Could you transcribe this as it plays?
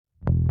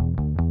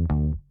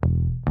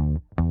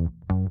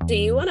Do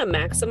you want to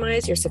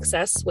maximize your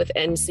success with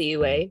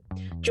NCUA?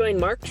 Join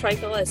Mark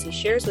Treichel as he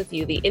shares with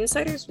you the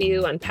insider's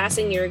view on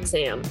passing your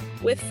exam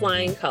with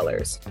flying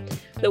colors.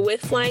 The With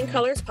Flying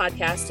Colors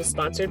podcast is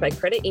sponsored by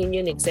Credit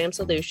Union Exam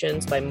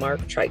Solutions by Mark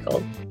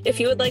Treichel.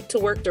 If you would like to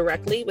work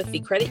directly with the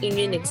Credit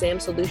Union Exam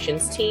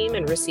Solutions team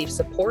and receive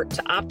support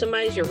to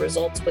optimize your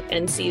results with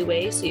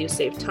NCUA so you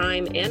save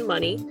time and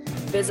money,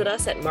 visit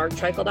us at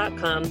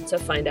marktreichel.com to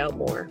find out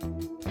more.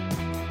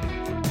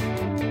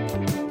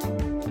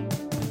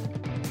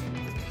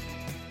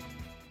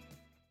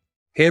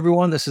 Hey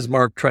everyone, this is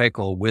Mark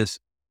Treichel with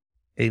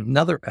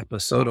another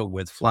episode of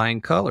With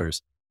Flying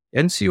Colors.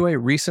 NCUA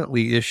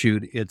recently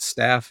issued its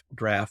staff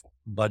draft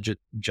budget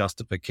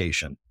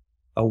justification.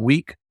 A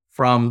week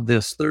from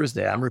this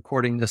Thursday, I'm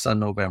recording this on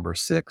November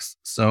 6th.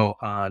 So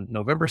on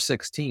November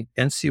 16th,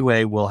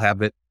 NCUA will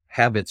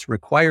have its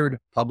required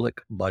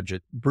public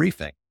budget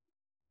briefing.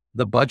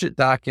 The budget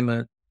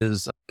document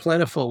is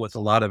plentiful with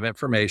a lot of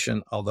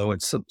information, although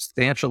it's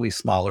substantially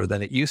smaller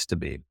than it used to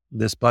be.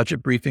 This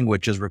budget briefing,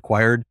 which is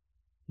required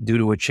due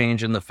to a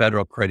change in the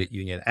Federal Credit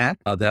Union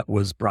Act that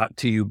was brought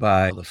to you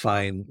by the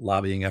fine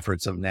lobbying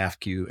efforts of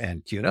NAFCU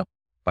and CUNA.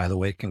 By the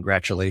way,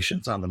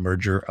 congratulations on the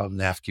merger of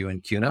NAFCU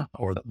and CUNA,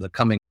 or the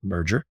coming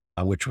merger,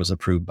 which was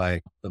approved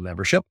by the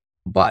membership.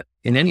 But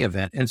in any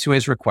event, NCUA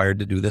is required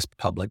to do this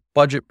public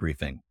budget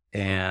briefing.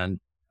 And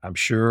I'm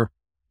sure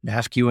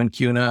NAFCU and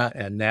CUNA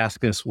and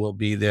NASCUS will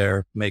be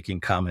there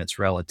making comments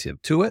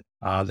relative to it.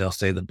 They'll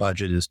say the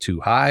budget is too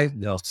high.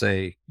 They'll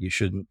say you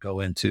shouldn't go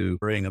into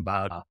worrying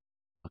about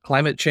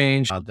climate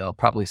change. They'll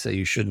probably say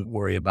you shouldn't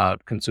worry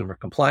about consumer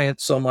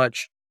compliance so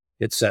much,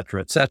 et cetera,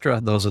 et cetera.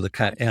 Those are the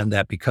kind, and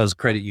that because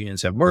credit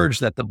unions have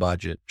merged, that the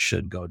budget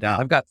should go down.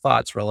 I've got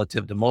thoughts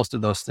relative to most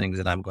of those things,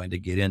 and I'm going to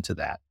get into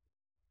that.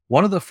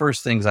 One of the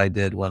first things I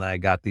did when I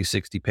got the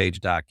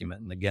 60-page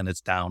document, and again,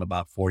 it's down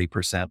about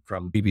 40%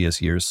 from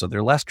previous years, so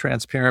they're less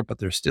transparent, but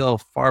they're still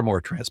far more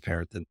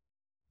transparent than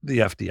the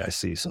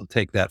FDIC. So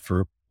take that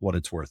for what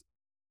it's worth.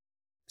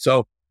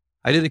 So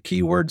I did a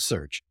keyword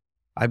search.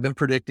 I've been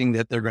predicting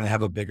that they're going to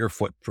have a bigger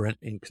footprint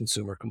in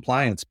consumer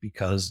compliance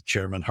because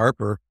Chairman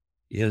Harper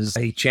is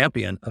a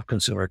champion of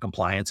consumer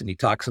compliance and he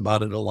talks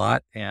about it a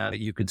lot. And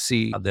you could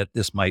see that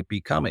this might be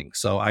coming.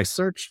 So I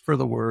searched for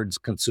the words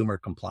consumer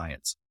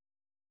compliance.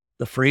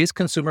 The phrase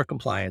consumer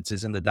compliance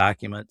is in the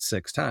document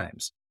 6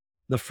 times.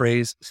 The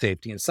phrase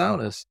safety and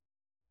soundness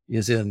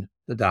is in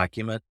the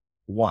document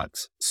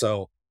once.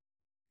 So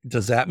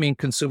does that mean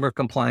consumer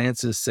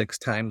compliance is 6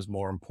 times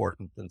more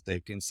important than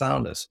safety and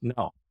soundness?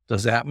 No.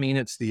 Does that mean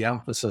it's the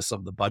emphasis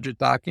of the budget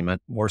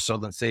document more so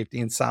than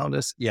safety and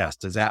soundness? Yes.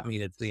 Does that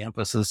mean it's the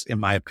emphasis, in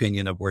my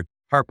opinion, of where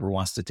Harper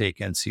wants to take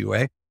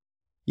NCUA?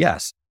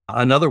 Yes.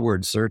 Another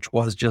word search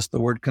was just the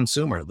word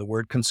consumer. The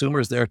word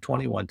consumer is there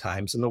 21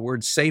 times and the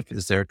word safe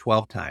is there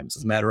 12 times.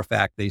 As a matter of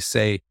fact, they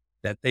say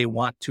that they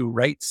want to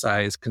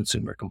right-size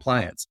consumer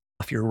compliance.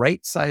 If you're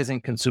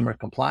right-sizing consumer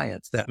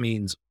compliance, that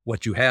means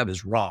what you have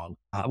is wrong,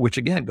 which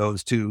again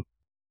goes to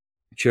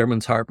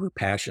Chairman Harper's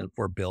passion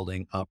for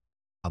building up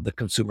the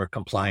consumer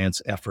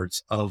compliance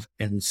efforts of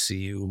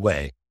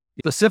NCUA.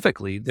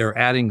 Specifically, they're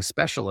adding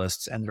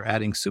specialists and they're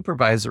adding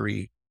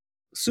supervisors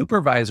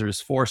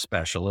for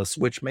specialists,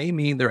 which may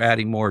mean they're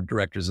adding more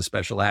directors of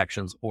special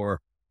actions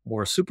or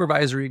more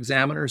supervisory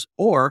examiners,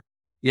 or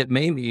it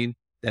may mean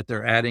that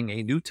they're adding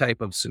a new type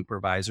of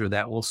supervisor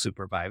that will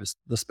supervise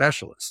the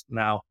specialists.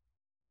 Now,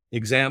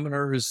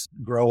 examiners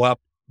grow up,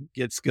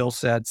 get skill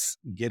sets,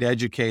 get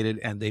educated,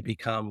 and they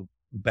become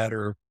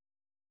better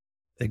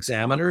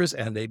examiners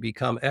and they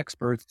become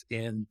experts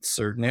in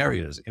certain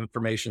areas,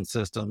 information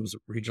systems,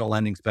 regional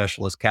lending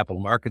specialist,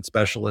 capital market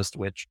specialist,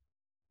 which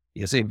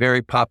is a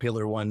very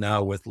popular one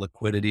now with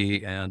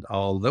liquidity and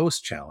all those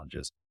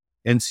challenges.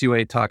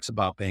 NCUA talks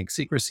about Bank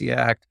Secrecy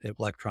Act,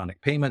 electronic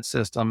payment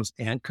systems,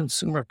 and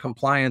consumer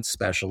compliance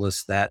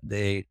specialists that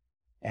they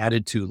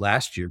added to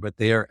last year, but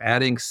they are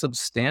adding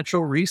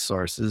substantial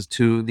resources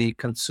to the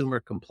consumer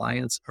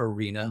compliance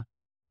arena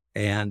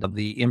and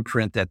the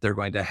imprint that they're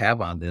going to have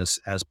on this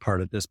as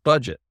part of this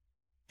budget.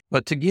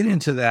 But to get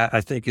into that,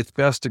 I think it's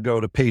best to go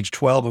to page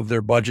 12 of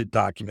their budget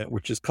document,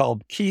 which is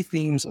called Key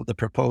Themes of the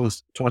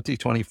Proposed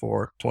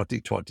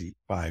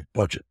 2024-2025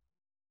 Budget.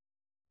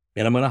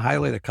 And I'm going to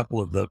highlight a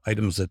couple of the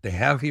items that they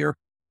have here.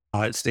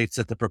 It states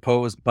that the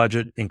proposed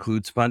budget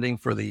includes funding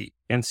for the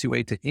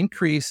NCUA to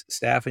increase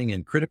staffing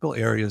in critical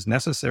areas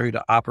necessary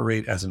to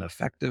operate as an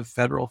effective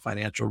federal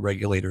financial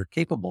regulator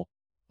capable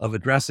of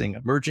addressing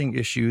emerging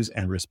issues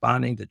and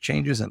responding to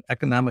changes in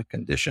economic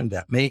condition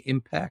that may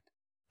impact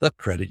the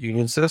credit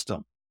union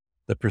system.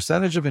 The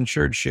percentage of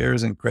insured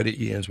shares in credit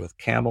unions with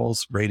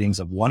CAMELS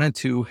ratings of 1 and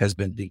 2 has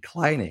been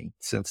declining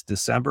since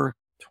December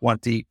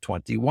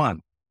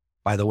 2021.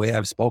 By the way,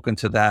 I've spoken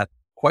to that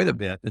quite a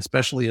bit,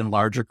 especially in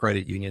larger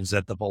credit unions,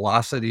 that the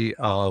velocity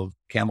of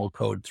CAMEL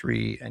Code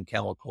 3 and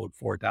CAMEL Code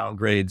 4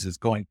 downgrades is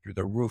going through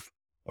the roof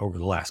over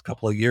the last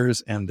couple of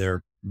years, and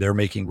they're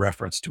making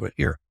reference to it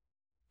here.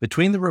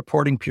 Between the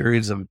reporting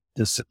periods of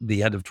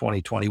the end of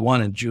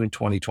 2021 and June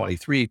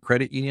 2023,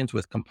 credit unions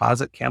with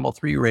composite CAMEL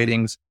 3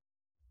 ratings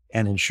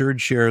and insured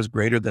shares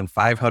greater than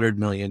 500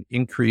 million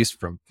increased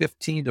from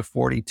 15 to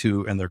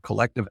 42, and their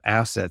collective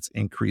assets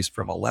increased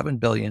from 11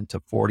 billion to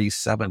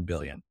 47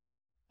 billion,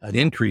 an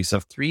increase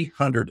of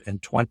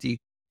 322%.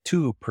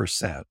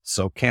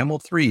 So Camel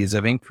 3s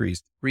have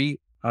increased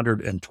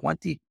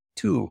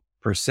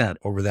 322%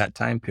 over that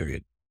time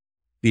period.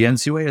 The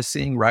NCUA is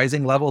seeing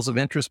rising levels of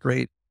interest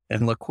rate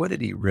and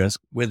liquidity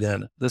risk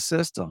within the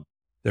system.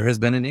 There has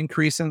been an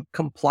increase in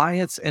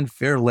compliance and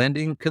fair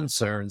lending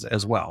concerns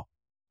as well.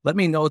 Let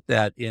me note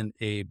that in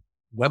a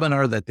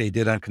webinar that they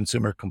did on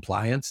consumer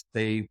compliance,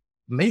 they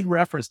made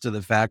reference to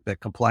the fact that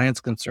compliance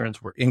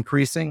concerns were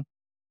increasing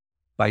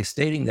by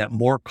stating that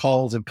more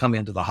calls have come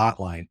into the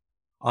hotline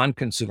on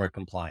consumer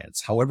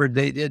compliance. However,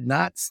 they did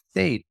not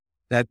state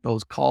that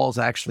those calls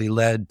actually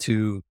led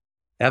to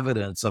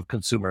evidence of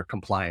consumer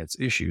compliance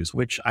issues,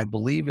 which I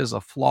believe is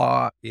a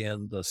flaw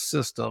in the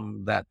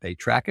system that they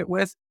track it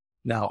with.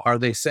 Now, are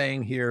they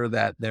saying here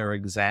that their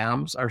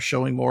exams are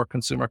showing more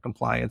consumer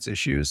compliance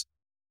issues?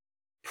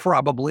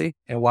 Probably.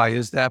 And why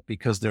is that?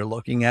 Because they're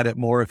looking at it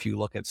more. If you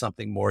look at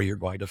something more, you're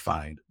going to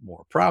find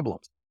more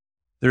problems.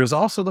 There is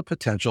also the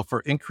potential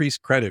for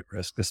increased credit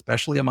risk,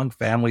 especially among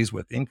families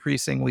with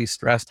increasingly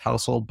stressed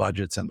household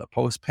budgets and the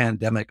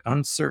post-pandemic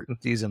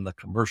uncertainties in the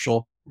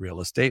commercial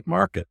real estate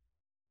market.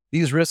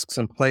 These risks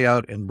can play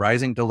out in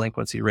rising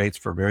delinquency rates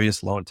for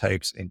various loan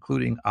types,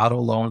 including auto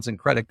loans and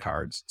credit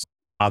cards.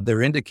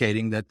 They're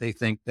indicating that they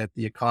think that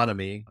the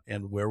economy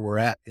and where we're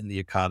at in the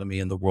economy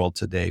in the world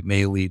today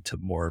may lead to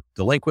more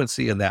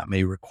delinquency, and that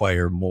may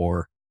require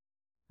more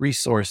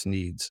resource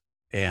needs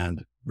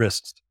and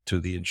risks to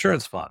the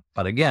insurance fund.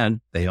 But again,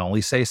 they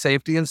only say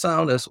safety and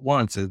soundness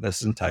once in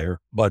this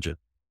entire budget.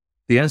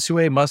 The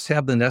NCUA must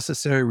have the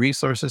necessary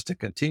resources to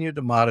continue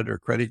to monitor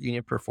credit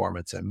union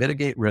performance and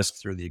mitigate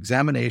risk through the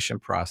examination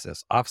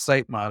process,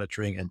 offsite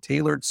monitoring, and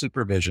tailored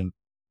supervision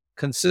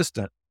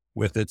consistent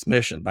with its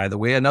mission. By the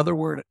way,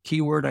 another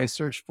keyword I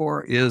searched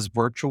for is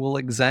virtual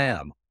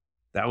exam.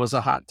 That was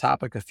a hot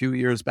topic a few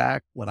years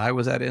back when I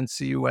was at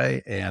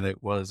NCUA, and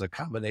it was a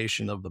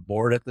combination of the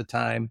board at the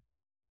time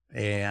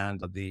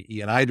and the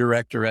E&I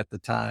director at the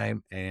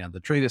time and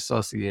the trade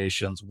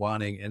associations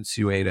wanting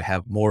NCUA to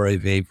have more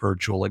of a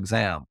virtual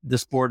exam.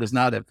 This board is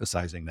not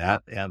emphasizing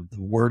that, and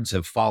the words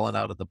have fallen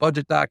out of the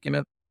budget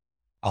document,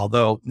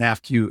 although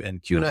NAFQ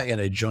and CUNA in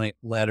a joint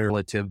letter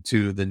relative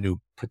to the new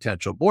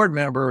potential board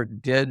member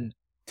did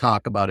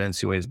talk about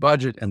NCUA's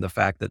budget and the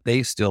fact that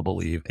they still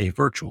believe a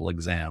virtual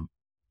exam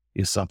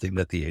is something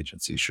that the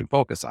agency should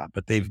focus on,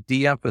 but they've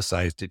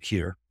de-emphasized it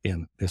here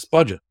in this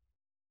budget.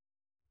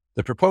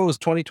 The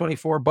proposed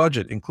 2024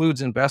 budget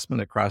includes investment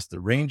across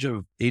the range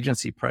of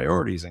agency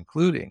priorities,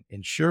 including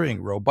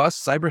ensuring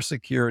robust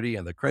cybersecurity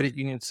in the credit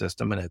union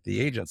system and at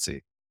the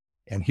agency.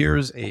 And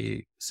here's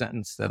a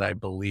sentence that I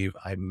believe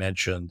I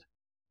mentioned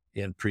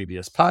in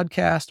previous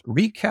podcast: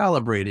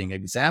 recalibrating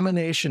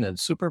examination and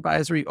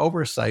supervisory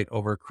oversight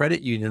over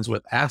credit unions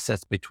with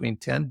assets between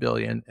 10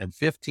 billion and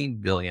 15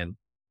 billion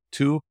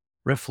to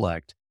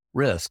reflect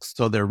risks.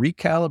 So they're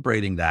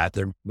recalibrating that,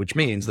 which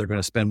means they're going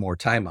to spend more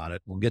time on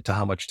it. We'll get to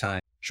how much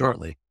time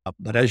shortly.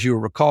 But as you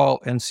recall,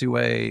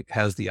 NCUA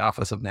has the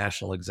Office of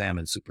National Exam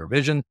and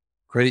Supervision.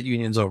 Credit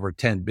unions over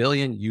 10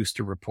 billion used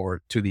to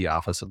report to the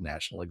Office of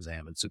National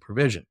Exam and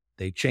Supervision.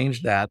 They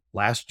changed that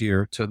last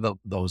year to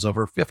those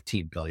over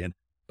 15 billion,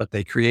 but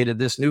they created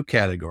this new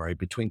category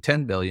between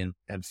 10 billion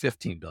and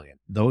 15 billion.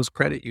 Those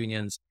credit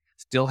unions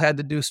still had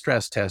to do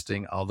stress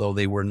testing, although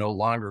they were no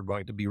longer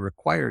going to be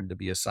required to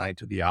be assigned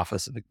to the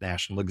Office of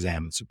National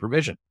Exam and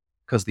Supervision,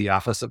 because the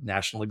Office of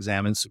National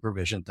Exam and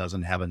Supervision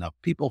doesn't have enough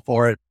people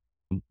for it.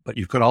 But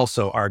you could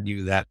also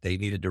argue that they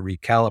needed to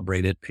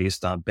recalibrate it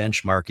based on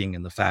benchmarking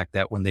and the fact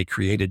that when they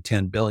created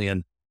 10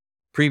 billion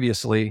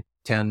previously,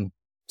 10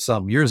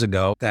 some years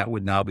ago, that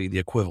would now be the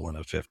equivalent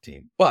of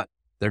 15. But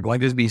they're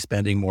going to be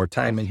spending more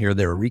time in here.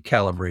 They're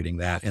recalibrating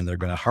that, and they're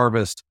going to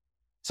harvest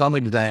some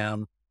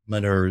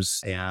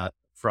examiners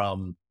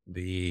from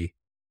the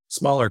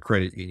smaller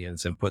credit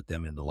unions and put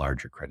them in the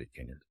larger credit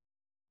unions.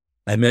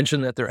 I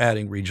mentioned that they're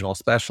adding regional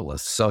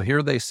specialists. So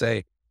here they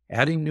say,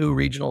 adding new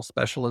regional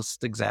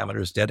specialist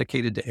examiners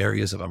dedicated to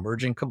areas of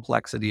emerging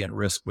complexity and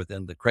risk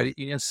within the credit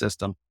union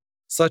system,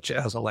 such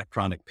as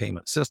electronic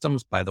payment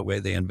systems. By the way,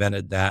 they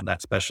invented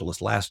that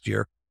specialist last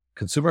year,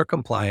 Consumer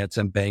Compliance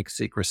and Bank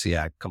Secrecy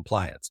Act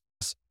compliance.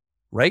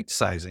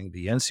 Right-sizing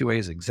the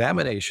NCUA's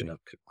examination of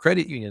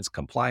credit unions'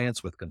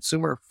 compliance with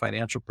consumer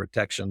financial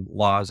protection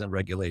laws and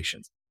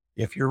regulations.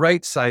 If you're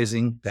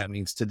right-sizing, that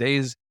means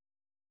today's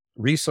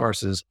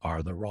resources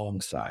are the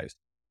wrong size.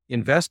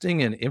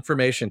 Investing in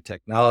information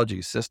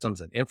technology systems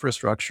and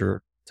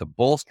infrastructure to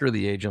bolster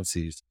the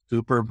agency's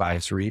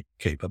supervisory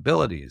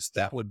capabilities.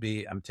 That would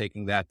be, I'm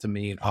taking that to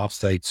mean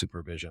offsite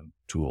supervision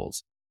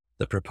tools.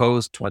 The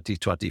proposed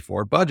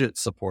 2024 budget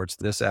supports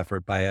this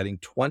effort by adding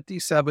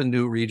 27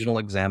 new regional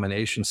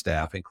examination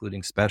staff,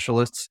 including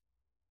specialists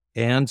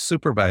and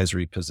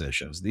supervisory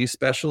positions. These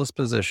specialist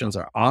positions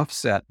are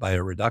offset by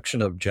a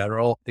reduction of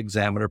general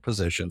examiner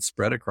positions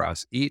spread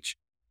across each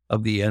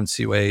of the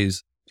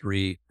NCUA's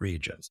 3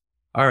 regions.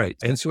 All right.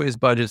 NCUA's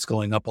budget's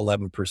going up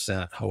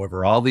 11%.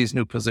 However, all these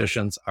new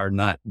positions are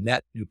not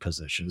net new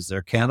positions.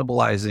 They're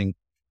cannibalizing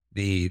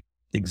the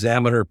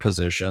examiner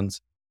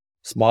positions,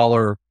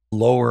 smaller,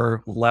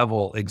 lower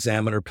level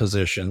examiner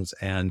positions,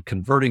 and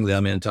converting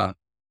them into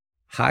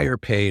higher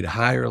paid,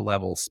 higher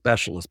level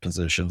specialist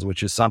positions,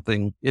 which is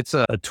something, it's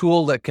a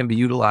tool that can be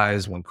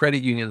utilized when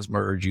credit unions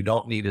merge. You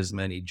don't need as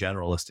many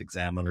generalist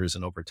examiners.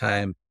 And over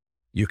time,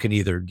 you can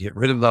either get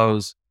rid of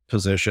those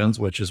positions,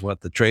 which is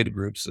what the trade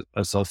groups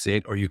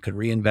associate, or you can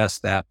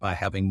reinvest that by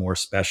having more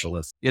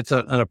specialists. It's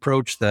an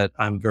approach that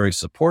I'm very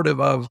supportive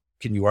of.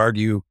 Can you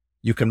argue?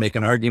 You can make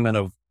an argument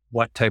of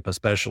what type of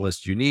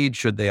specialists you need.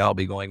 Should they all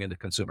be going into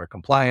consumer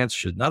compliance?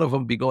 Should none of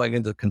them be going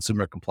into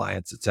consumer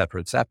compliance, et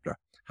cetera, et cetera?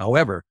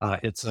 However,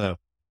 it's a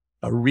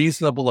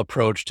reasonable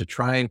approach to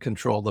try and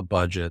control the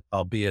budget,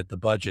 albeit the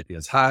budget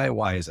is high.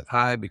 Why is it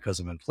high? Because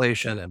of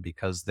inflation and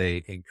because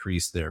they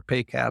increased their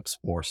pay caps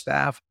for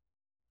staff,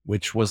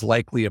 which was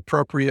likely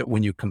appropriate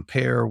when you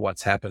compare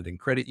what's happened in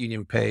credit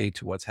union pay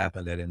to what's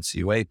happened at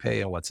NCUA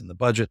pay and what's in the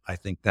budget. I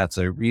think that's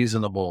a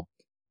reasonable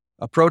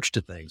approach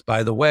to things.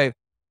 By the way,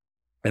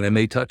 and I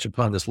may touch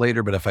upon this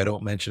later, but if I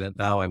don't mention it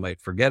now, I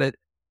might forget it.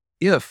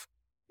 If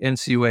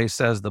NCUA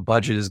says the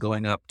budget is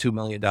going up $2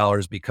 million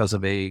because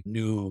of a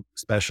new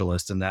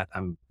specialist, and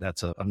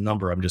that's a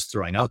number I'm just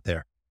throwing out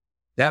there.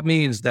 That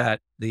means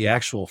that the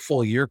actual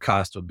full year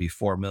cost would be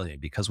 $4 million,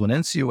 because when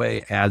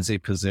NCUA adds a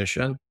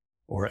position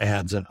or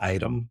adds an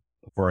item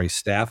for a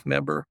staff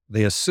member,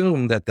 they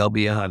assume that they'll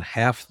be on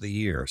half the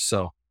year.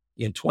 So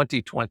in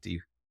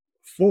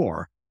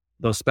 2024,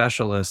 those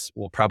specialists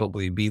will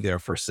probably be there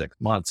for 6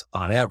 months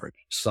on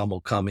average. Some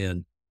will come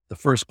in the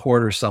first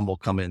quarter, some will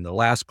come in the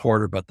last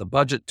quarter, but the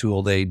budget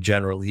tool they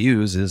generally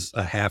use is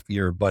a half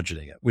year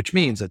budgeting it, which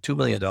means a $2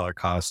 million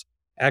cost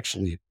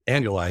actually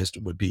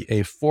annualized would be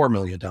a $4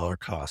 million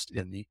cost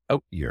in the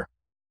out year.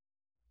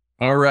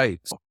 All right.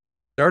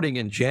 Starting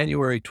in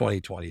January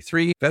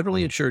 2023,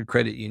 federally insured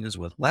credit unions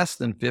with less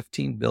than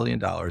 $15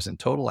 billion in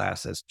total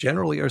assets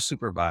generally are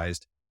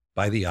supervised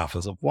by the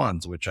Office of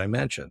Ones, which I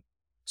mentioned.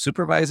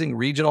 Supervising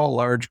regional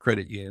large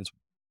credit unions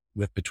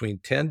with between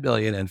 $10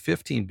 billion and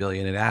 $15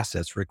 billion in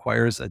assets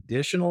requires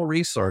additional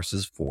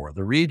resources for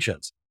the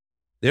regions.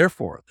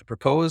 Therefore, the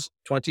proposed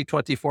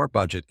 2024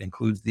 budget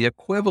includes the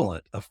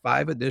equivalent of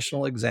 5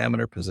 additional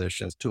examiner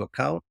positions to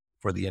account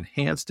for the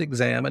enhanced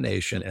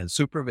examination and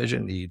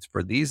supervision needs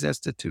for these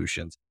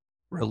institutions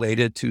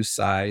related to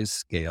size,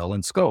 scale,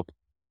 and scope.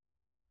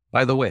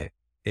 By the way,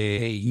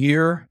 a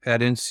year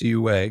at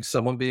NCUA,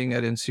 someone being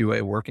at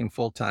NCUA working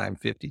full-time,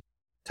 50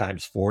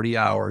 times 40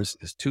 hours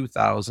is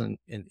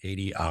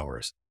 2,080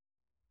 hours.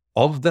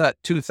 Of that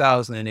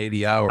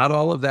 2,080 hours, not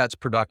all of that's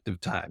productive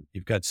time.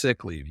 You've got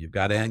sick leave, you've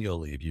got annual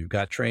leave, you've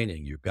got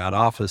training, you've got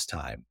office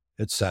time,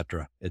 et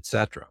cetera, et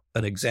cetera.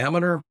 An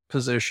examiner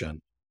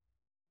position,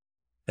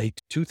 a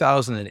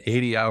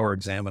 2,080 hour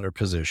examiner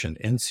position,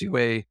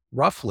 NCUA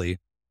roughly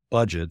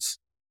budgets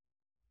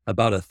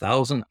about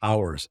 1,000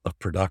 hours of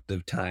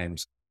productive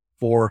times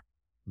for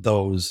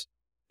those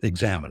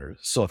examiners.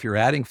 So if you're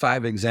adding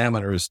 5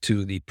 examiners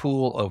to the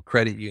pool of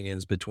credit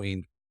unions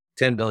between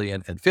 10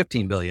 billion and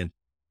 15 billion,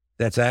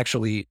 that's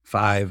actually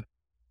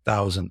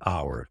 5,000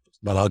 hours,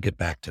 but I'll get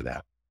back to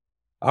that.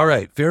 All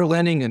right. Fair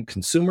lending and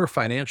consumer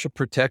financial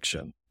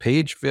protection.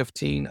 Page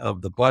 15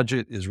 of the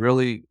budget is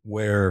really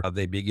where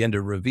they begin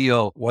to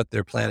reveal what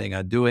they're planning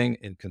on doing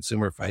in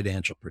consumer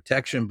financial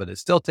protection, but it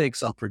still takes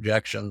some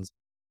projections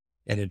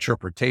and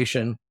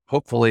interpretation.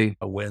 Hopefully,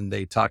 when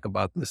they talk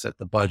about this at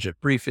the budget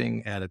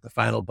briefing and at the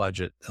final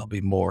budget, there'll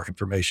be more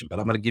information. But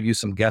I'm going to give you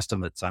some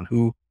guesstimates on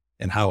who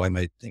and how I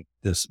might think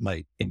this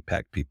might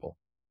impact people.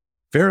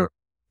 Fair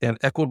and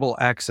equitable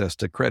access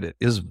to credit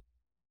is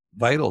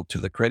vital to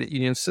the credit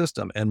union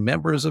system and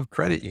members of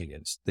credit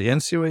unions. The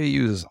NCUA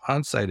uses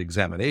on-site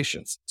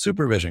examinations,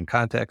 supervision,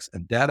 context,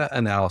 and data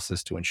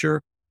analysis to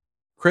ensure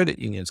credit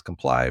unions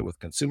comply with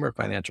consumer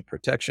financial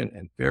protection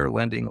and fair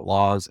lending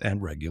laws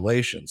and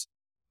regulations.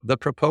 The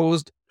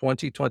proposed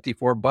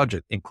 2024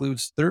 budget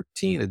includes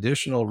 13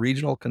 additional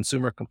regional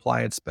consumer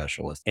compliance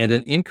specialists and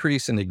an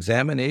increase in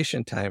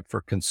examination time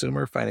for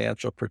consumer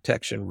financial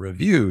protection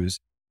reviews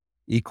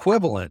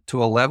equivalent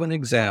to 11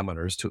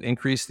 examiners to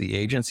increase the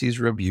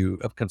agency's review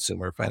of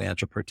consumer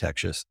financial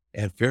protection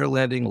and fair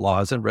lending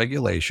laws and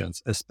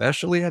regulations,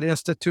 especially at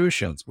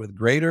institutions with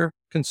greater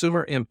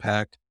consumer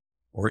impact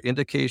or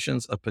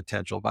indications of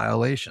potential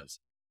violations.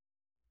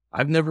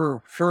 I've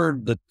never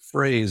heard the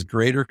phrase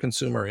greater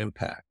consumer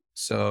impact.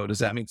 So does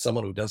that mean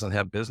someone who doesn't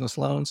have business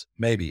loans?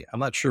 Maybe.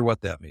 I'm not sure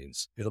what that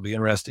means. It'll be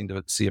interesting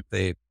to see if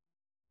they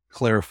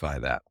clarify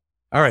that.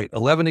 All right,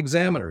 11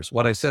 examiners.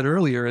 What I said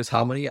earlier is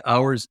how many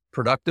hours,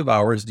 productive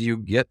hours, do you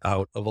get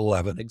out of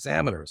 11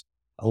 examiners?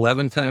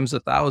 11 times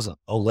 1,000,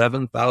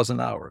 11,000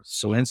 hours.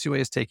 So NCUA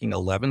is taking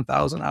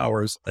 11,000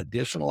 hours,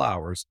 additional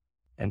hours,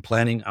 and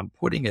planning on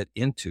putting it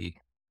into the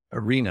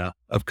arena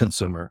of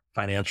consumer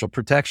financial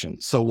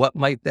protection. So what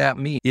might that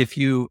mean? If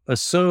you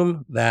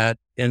assume that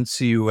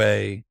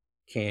NCUA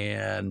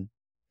can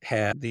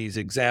have these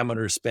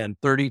examiners spend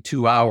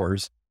 32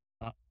 hours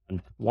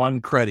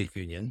one credit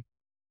union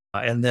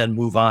and then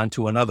move on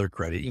to another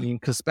credit union,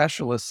 because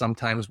specialists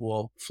sometimes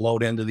will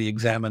float into the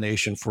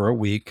examination for a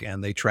week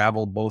and they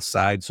travel both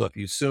sides. So if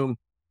you assume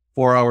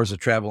 4 hours of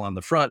travel on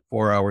the front,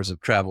 4 hours of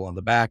travel on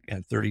the back,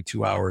 and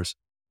 32 hours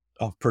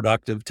of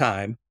productive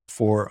time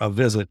for a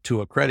visit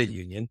to a credit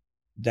union,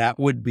 that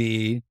would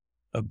be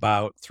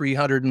about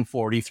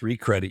 343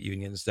 credit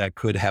unions that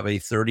could have a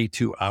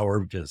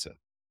 32-hour visit.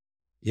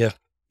 If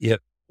it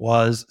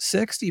was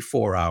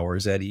 64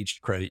 hours at each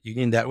credit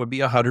union, that would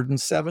be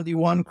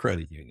 171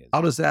 credit unions.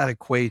 How does that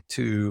equate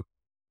to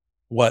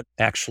what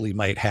actually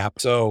might happen?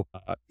 So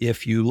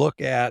if you look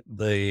at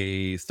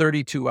the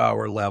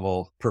 32-hour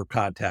level per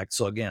contact,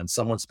 so again,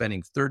 someone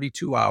spending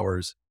 32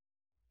 hours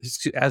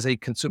as a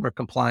consumer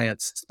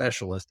compliance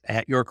specialist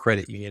at your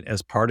credit union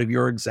as part of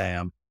your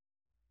exam,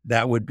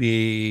 that would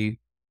be,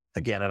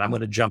 again, and I'm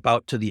going to jump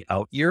out to the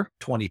out year,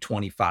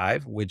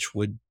 2025, which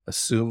would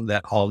assume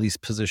that all these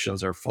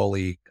positions are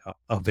fully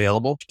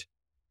available.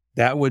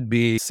 That would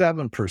be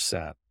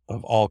 7%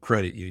 of all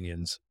credit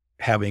unions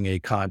having a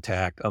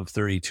contact of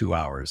 32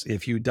 hours.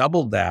 If you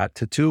doubled that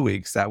to 2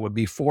 weeks, that would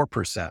be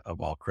 4%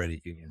 of all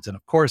credit unions. And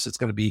of course, it's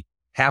going to be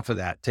half of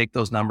that. Take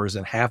those numbers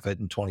and half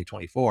it in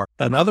 2024.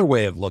 Another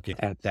way of looking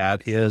at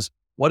that is,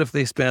 what if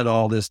they spend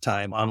all this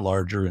time on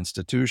larger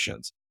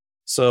institutions?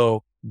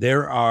 So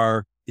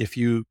if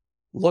you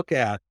look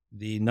at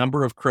the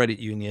number of credit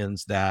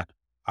unions that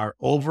are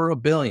over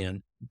 $1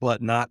 billion,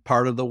 but not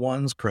part of the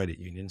ones credit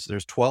unions,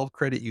 there's 12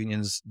 credit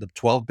unions, the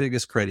 12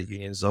 biggest credit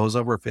unions, those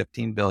over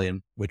 15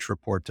 billion, which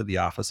report to the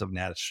Office of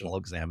National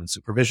Exam and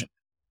Supervision.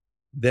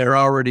 They're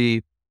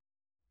already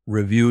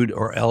reviewed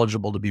or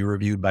eligible to be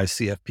reviewed by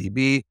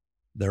CFPB.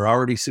 They're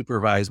already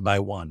supervised by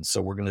one.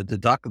 So we're going to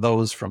deduct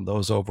those from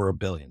those over $1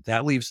 billion.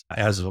 That leaves,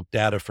 as of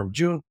data from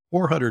June,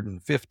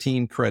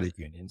 415 credit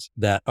unions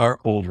that are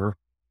over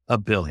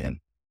 $1 billion.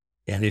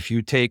 And if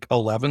you take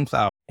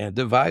 11,000 and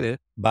divide it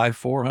by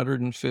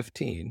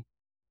 415,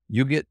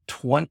 you get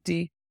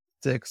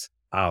 26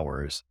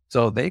 hours.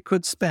 So they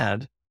could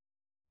spend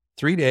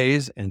 3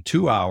 days and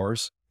 2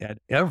 hours at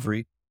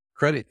every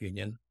credit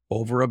union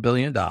over $1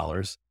 billion.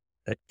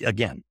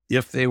 Again,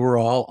 if they were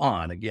all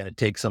on, again, going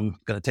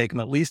to take them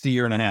at least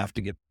 1.5 years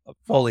to get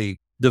fully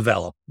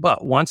developed.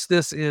 But once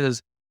this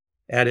is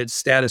at its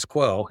status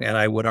quo, and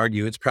I would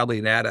argue it's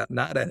probably not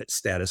at its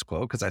status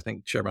quo, because I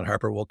think Chairman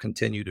Harper will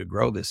continue to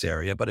grow this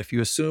area. But if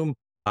you assume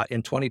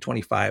in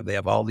 2025, they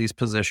have all these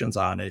positions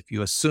on it, if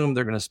you assume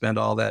they're going to spend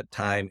all that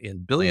time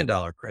in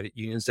billion-dollar credit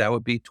unions, that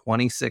would be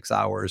 26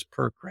 hours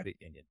per credit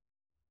union.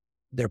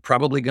 They're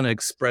probably going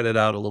to spread it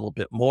out a little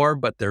bit more,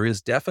 but there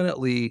is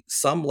definitely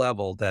some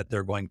level that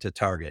they're going to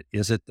target.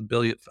 Is it the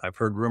billion? I've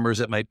heard rumors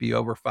it might be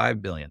over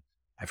 5 billion.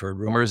 I've heard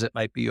rumors it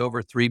might be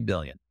over 3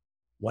 billion.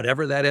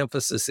 Whatever that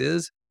emphasis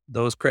is,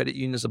 those credit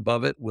unions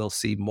above it will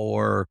see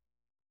more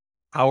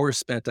hours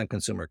spent on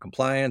consumer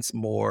compliance,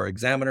 more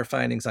examiner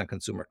findings on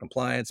consumer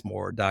compliance,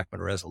 more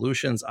document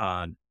resolutions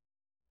on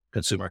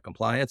consumer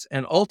compliance.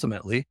 And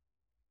ultimately,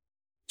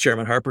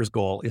 Chairman Harper's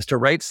goal is to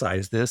right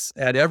size this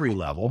at every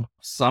level.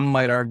 Some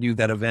might argue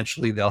that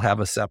eventually they'll have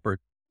a separate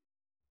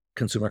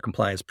consumer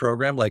compliance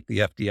program like the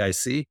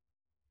FDIC.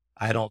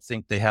 I don't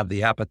think they have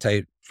the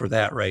appetite for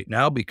that right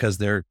now, because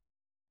they're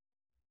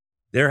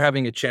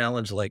having a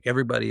challenge like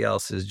everybody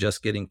else, is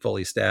just getting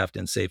fully staffed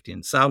in safety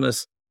and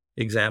soundness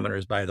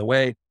examiners. By the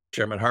way,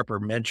 Chairman Harper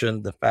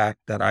mentioned the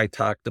fact that I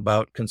talked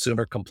about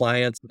consumer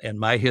compliance and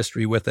my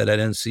history with it at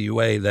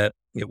NCUA, that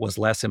it was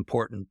less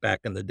important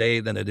back in the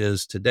day than it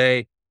is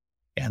today,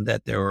 and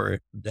that there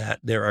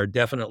are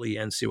definitely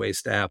NCUA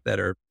staff that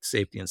are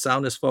safety and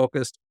soundness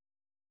focused,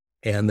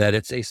 and that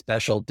it's a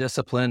special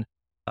discipline,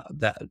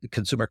 that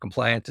consumer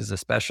compliance is a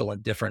special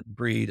and different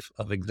breed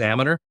of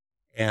examiner,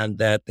 and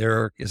that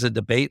there is a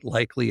debate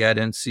likely at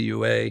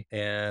NCUA,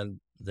 and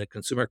the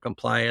consumer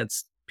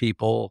compliance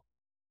people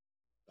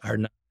are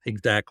not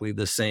exactly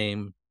the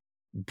same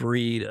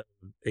breed of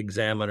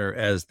examiner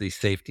as the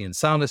safety and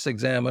soundness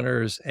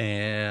examiners.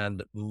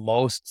 And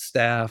most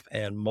staff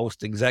and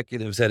most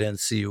executives at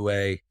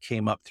NCUA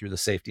came up through the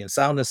safety and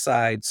soundness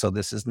side. So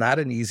this is not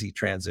an easy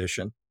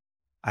transition.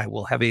 I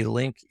will have a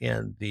link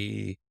in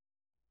the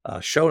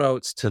show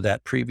notes to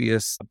that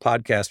previous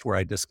podcast where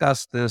I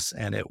discussed this,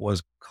 and it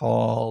was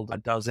called,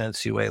 Does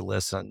NCUA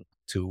Listen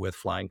to With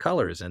Flying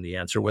Colors? And the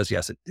answer was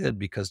yes, it did,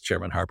 because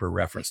Chairman Harper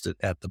referenced it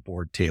at the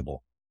board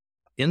table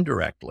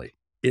indirectly.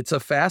 It's a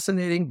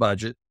fascinating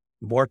budget,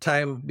 more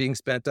time being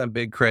spent on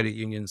big credit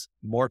unions,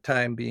 more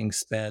time being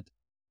spent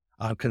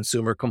on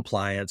consumer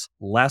compliance,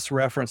 less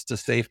reference to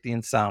safety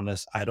and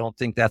soundness. I don't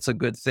think that's a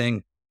good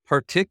thing,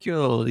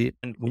 particularly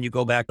when you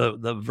go back to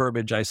the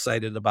verbiage I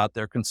cited about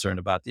their concern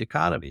about the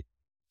economy.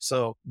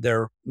 So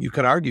you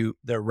could argue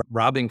they're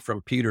robbing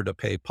from Peter to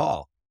pay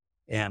Paul,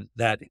 and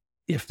that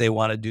if they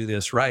want to do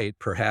this right,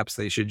 perhaps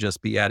they should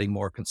just be adding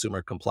more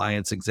consumer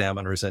compliance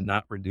examiners and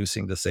not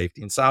reducing the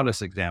safety and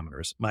soundness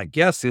examiners. My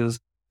guess is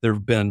there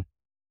have been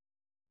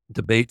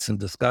debates and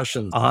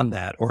discussions on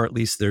that, or at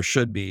least there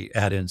should be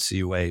at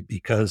NCUA,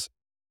 because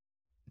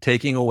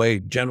taking away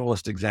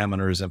generalist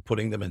examiners and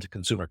putting them into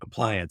consumer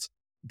compliance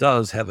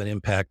does have an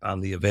impact on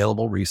the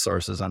available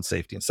resources on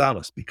safety and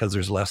soundness, because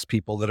there's less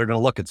people that are going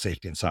to look at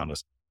safety and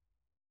soundness.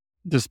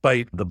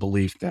 Despite the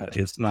belief that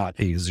it's not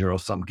a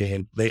zero-sum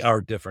game, they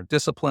are different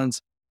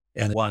disciplines,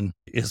 and one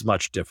is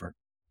much different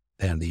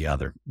than the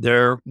other.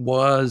 There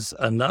was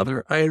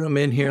another item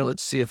in here.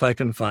 Let's see if I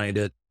can find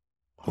it,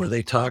 where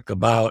they talk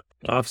about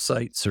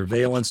offsite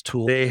surveillance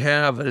tool.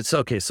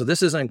 So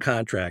this is on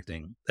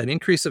contracting, an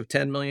increase of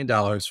 $10 million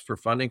for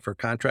funding for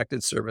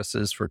contracted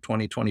services for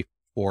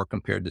 2024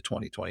 compared to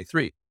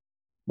 2023.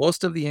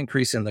 Most of the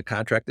increase in the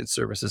contracted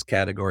services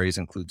categories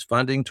includes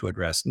funding to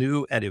address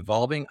new and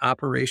evolving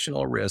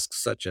operational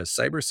risks such as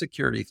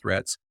cybersecurity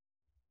threats,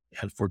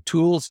 and for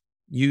tools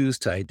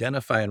used to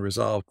identify and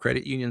resolve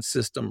credit union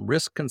system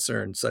risk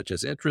concerns such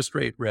as interest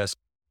rate risk,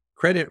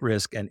 credit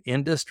risk, and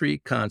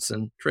industry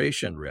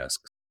concentration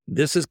risk.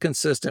 This is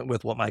consistent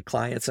with what my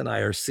clients and I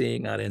are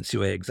seeing on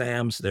NCUA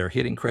exams. They're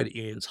hitting credit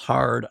unions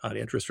hard on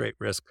interest rate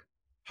risk,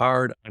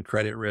 hard on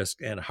credit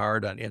risk, and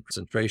hard on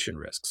concentration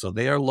risk. So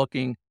they are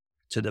looking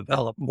to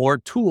develop more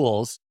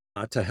tools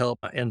to help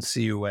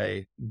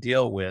NCUA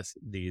deal with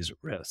these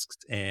risks.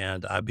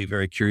 And I'd be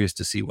very curious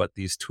to see what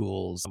these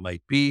tools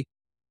might be,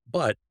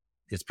 but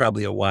it's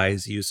probably a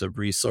wise use of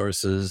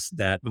resources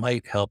that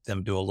might help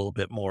them do a little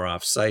bit more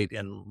offsite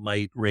and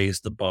might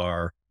raise the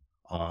bar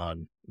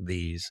on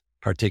these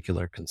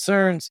particular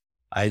concerns.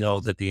 I know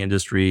that the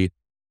industry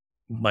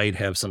might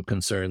have some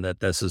concern that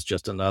this is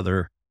just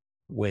another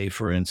way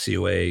for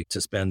NCUA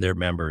to spend their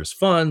members'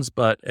 funds.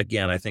 But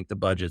again, I think the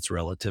budget's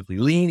relatively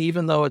lean,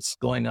 even though it's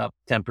going up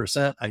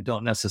 10%. I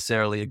don't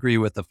necessarily agree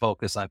with the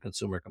focus on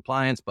consumer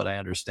compliance, but I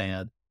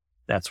understand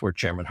that's where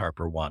Chairman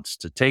Harper wants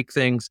to take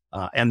things,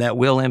 and that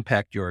will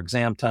impact your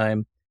exam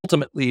time.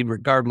 Ultimately,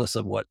 regardless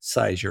of what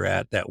size you're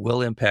at, that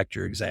will impact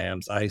your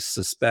exams. I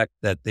suspect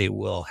that they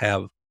will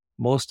have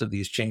most of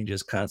these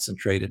changes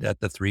concentrated at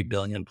the $3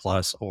 billion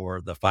plus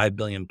or the $5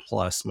 billion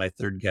plus. My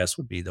third guess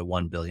would be the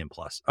 $1 billion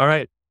plus. All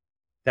right.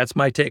 That's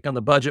my take on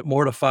the budget.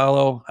 More to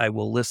follow. I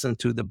will listen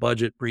to the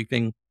budget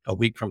briefing a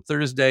week from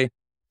Thursday,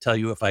 tell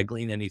you if I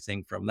glean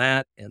anything from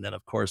that. And then,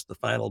 of course, the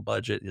final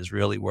budget is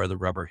really where the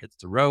rubber hits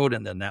the road.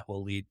 And then that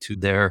will lead to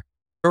their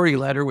priority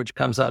letter, which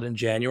comes out in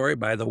January.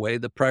 By the way,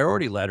 the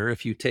priority letter,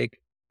 if you take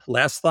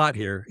last thought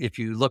here, if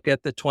you look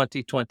at the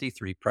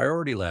 2023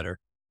 priority letter,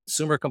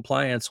 consumer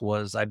compliance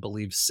was, I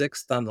believe,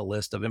 6th on the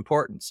list of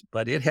importance,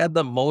 but it had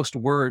the most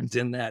words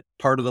in that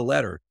part of the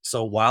letter.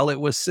 So while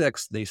it was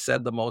 6th, they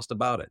said the most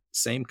about it.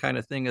 Same kind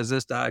of thing as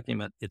this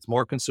document. It's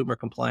more consumer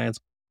compliance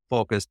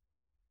focused,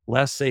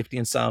 less safety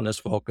and soundness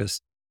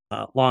focused.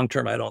 Long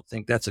term, I don't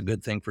think that's a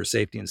good thing for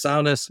safety and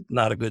soundness,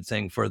 not a good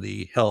thing for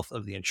the health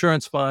of the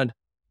insurance fund,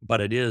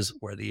 but it is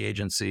where the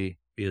agency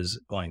is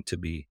going to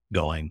be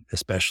going,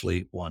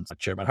 especially once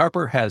Chairman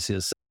Harper has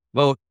his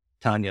vote.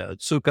 Tanya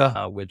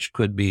Otsuka, which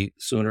could be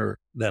sooner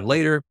than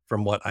later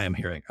from what I am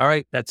hearing. All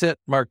right, that's it.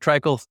 Mark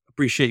Treichel,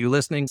 appreciate you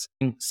listening.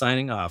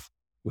 Signing off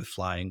with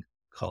flying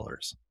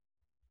colors.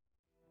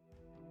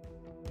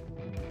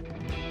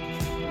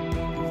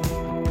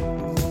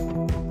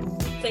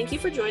 Thank you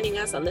for joining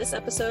us on this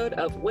episode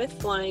of With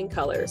Flying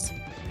Colors.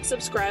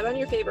 Subscribe on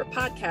your favorite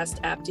podcast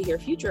app to hear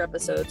future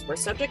episodes where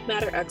subject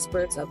matter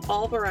experts of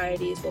all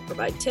varieties will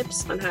provide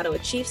tips on how to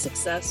achieve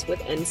success with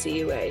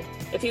NCUA.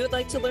 If you would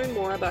like to learn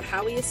more about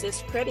how we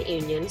assist credit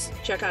unions,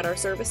 check out our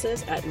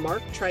services at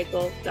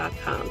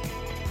marktreichel.com.